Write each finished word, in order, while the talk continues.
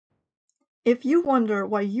If you wonder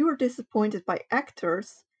why you are disappointed by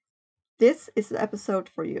actors, this is the episode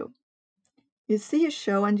for you. You see a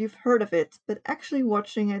show and you've heard of it, but actually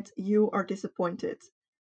watching it, you are disappointed.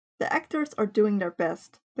 The actors are doing their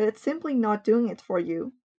best, but it's simply not doing it for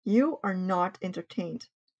you. You are not entertained.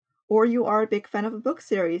 Or you are a big fan of a book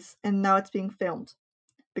series and now it's being filmed,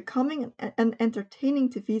 becoming an entertaining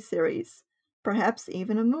TV series, perhaps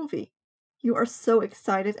even a movie. You are so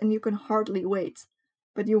excited and you can hardly wait,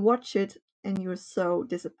 but you watch it and you're so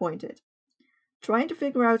disappointed. Trying to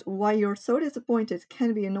figure out why you're so disappointed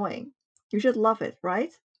can be annoying. You should love it,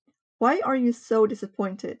 right? Why are you so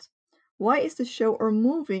disappointed? Why is the show or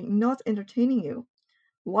movie not entertaining you?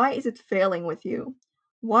 Why is it failing with you?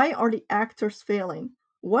 Why are the actors failing?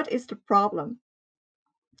 What is the problem?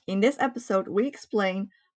 In this episode, we explain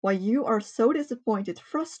why you are so disappointed,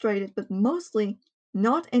 frustrated, but mostly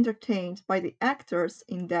not entertained by the actors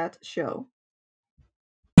in that show.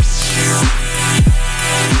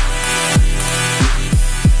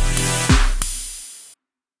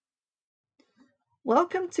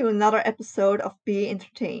 Welcome to another episode of Be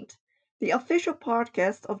Entertained, the official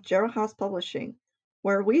podcast of Gerahas Publishing,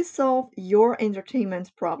 where we solve your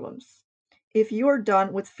entertainment problems. If you are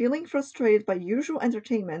done with feeling frustrated by usual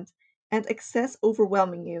entertainment and excess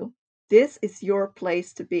overwhelming you, this is your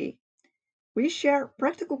place to be. We share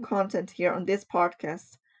practical content here on this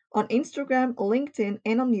podcast, on Instagram, LinkedIn,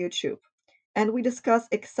 and on YouTube, and we discuss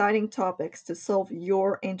exciting topics to solve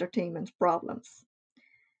your entertainment problems.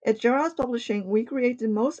 At Jarrah's Publishing, we create the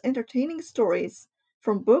most entertaining stories,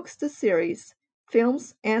 from books to series,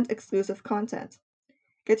 films, and exclusive content.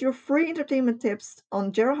 Get your free entertainment tips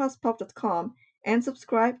on jarrahspub.com and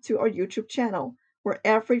subscribe to our YouTube channel, where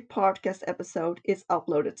every podcast episode is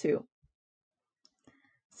uploaded to.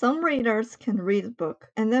 Some readers can read a book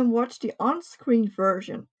and then watch the on screen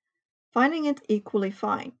version, finding it equally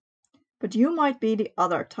fine. But you might be the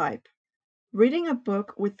other type, reading a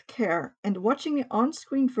book with care and watching the on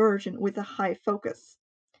screen version with a high focus.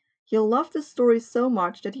 You love the story so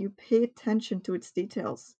much that you pay attention to its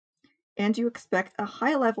details, and you expect a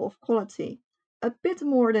high level of quality, a bit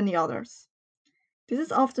more than the others. This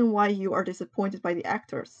is often why you are disappointed by the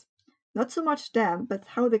actors. Not so much them, but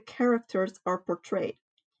how the characters are portrayed.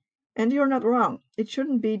 And you're not wrong, it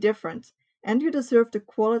shouldn't be different, and you deserve the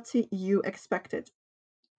quality you expected.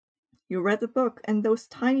 You read the book, and those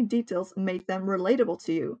tiny details made them relatable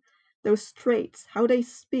to you. Those traits, how they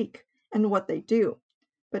speak, and what they do.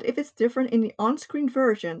 But if it's different in the on screen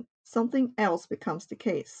version, something else becomes the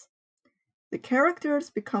case. The characters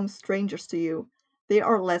become strangers to you, they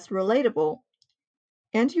are less relatable,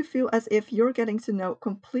 and you feel as if you're getting to know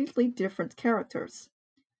completely different characters.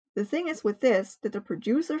 The thing is with this that the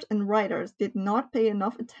producers and writers did not pay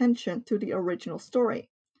enough attention to the original story.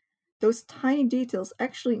 Those tiny details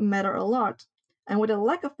actually matter a lot, and with a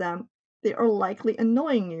lack of them, they are likely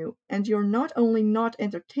annoying you, and you're not only not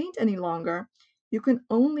entertained any longer, you can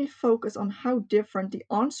only focus on how different the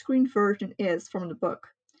on screen version is from the book,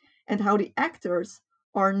 and how the actors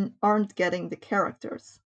aren't getting the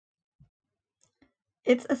characters.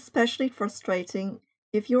 It's especially frustrating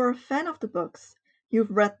if you're a fan of the books, you've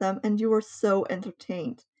read them, and you are so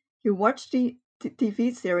entertained. You watch the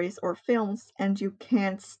TV series or films and you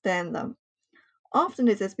can't stand them. Often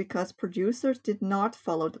this is because producers did not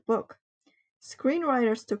follow the book.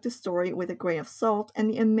 Screenwriters took the story with a grain of salt, and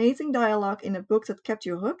the amazing dialogue in a book that kept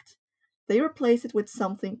you hooked, they replaced it with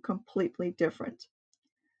something completely different.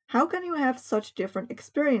 How can you have such different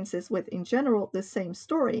experiences with, in general, the same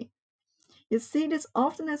story? You see, this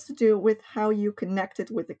often has to do with how you connected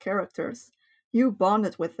with the characters. You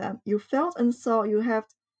bonded with them. You felt and saw you had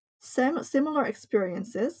similar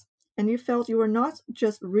experiences, and you felt you were not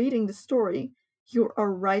just reading the story, you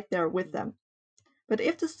are right there with them. But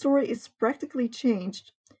if the story is practically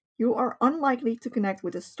changed, you are unlikely to connect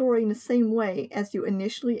with the story in the same way as you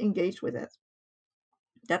initially engaged with it.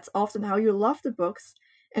 That's often how you love the books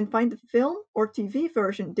and find the film or TV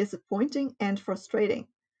version disappointing and frustrating.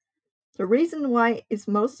 The reason why is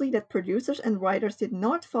mostly that producers and writers did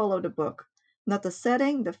not follow the book, not the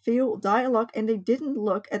setting, the feel, dialogue, and they didn't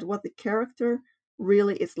look at what the character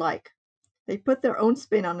really is like. They put their own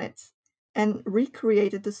spin on it and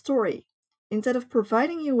recreated the story, instead of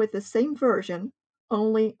providing you with the same version,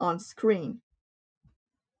 only on screen.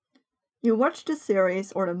 You watch the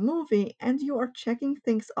series or the movie and you are checking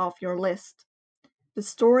things off your list. The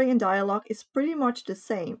story and dialogue is pretty much the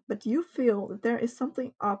same, but you feel that there is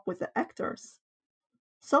something up with the actors.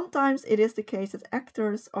 Sometimes it is the case that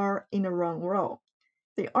actors are in the wrong role.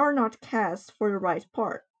 They are not cast for the right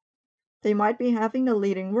part. They might be having the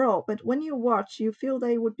leading role, but when you watch, you feel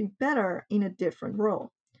they would be better in a different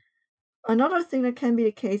role. Another thing that can be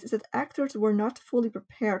the case is that actors were not fully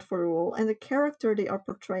prepared for the role and the character they are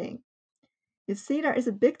portraying. You see, there is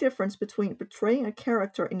a big difference between portraying a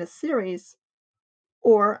character in a series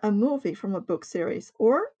or a movie from a book series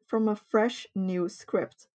or from a fresh new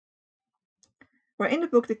script. Where in the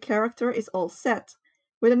book the character is all set,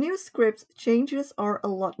 with a new script, changes are a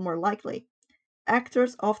lot more likely.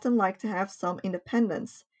 Actors often like to have some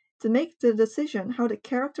independence to make the decision how the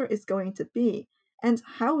character is going to be and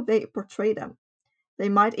how they portray them. They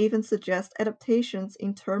might even suggest adaptations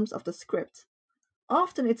in terms of the script.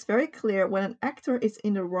 Often it's very clear when an actor is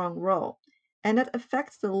in the wrong role, and that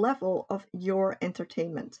affects the level of your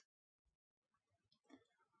entertainment.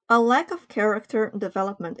 A lack of character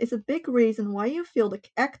development is a big reason why you feel the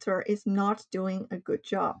actor is not doing a good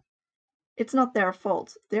job. It's not their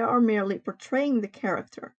fault, they are merely portraying the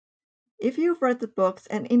character. If you've read the books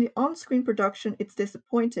and in the on screen production it's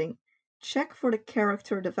disappointing, check for the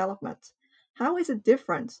character development. How is it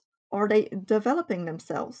different? Are they developing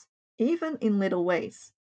themselves, even in little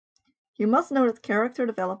ways? You must know that character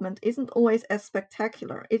development isn't always as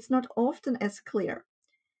spectacular, it's not often as clear.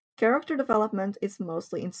 Character development is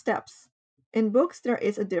mostly in steps. In books, there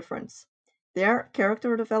is a difference. There,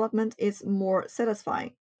 character development is more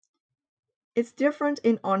satisfying. It's different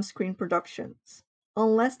in on screen productions.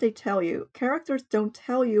 Unless they tell you, characters don't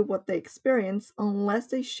tell you what they experience unless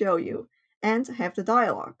they show you and have the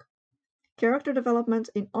dialogue. Character development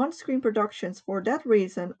in on screen productions for that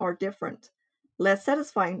reason are different, less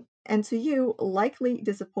satisfying, and to you, likely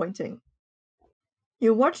disappointing.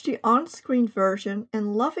 You watch the on screen version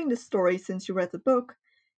and loving the story since you read the book,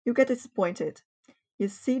 you get disappointed. You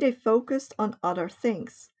see, they focused on other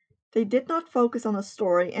things. They did not focus on the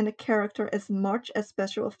story and the character as much as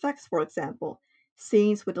special effects, for example,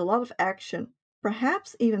 scenes with a lot of action,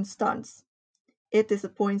 perhaps even stunts. It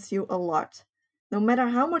disappoints you a lot. No matter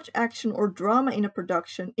how much action or drama in a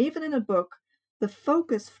production, even in a book, the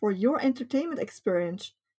focus for your entertainment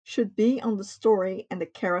experience should be on the story and the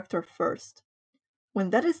character first.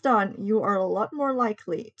 When that is done, you are a lot more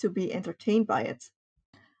likely to be entertained by it.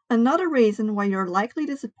 Another reason why you're likely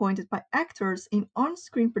disappointed by actors in on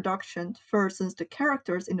screen production versus the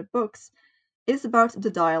characters in the books is about the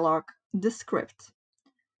dialogue, the script.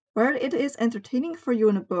 Where it is entertaining for you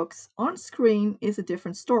in the books, on screen is a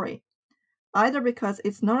different story. Either because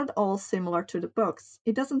it's not at all similar to the books,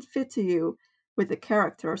 it doesn't fit to you with the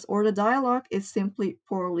characters, or the dialogue is simply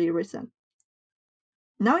poorly written.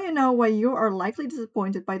 Now you know why you are likely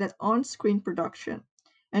disappointed by that on screen production,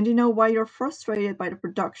 and you know why you're frustrated by the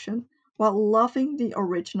production while loving the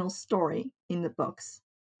original story in the books.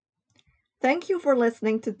 Thank you for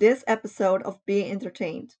listening to this episode of Be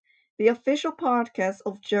Entertained, the official podcast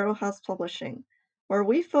of Gerald House Publishing, where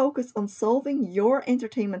we focus on solving your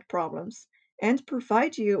entertainment problems and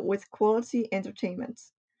provide you with quality entertainment.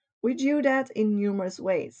 We do that in numerous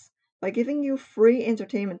ways by giving you free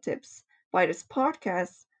entertainment tips by this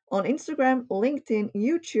podcast on Instagram, LinkedIn,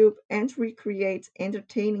 YouTube, and recreate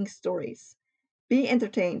entertaining stories. Be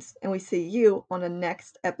entertained, and we see you on the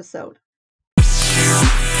next episode.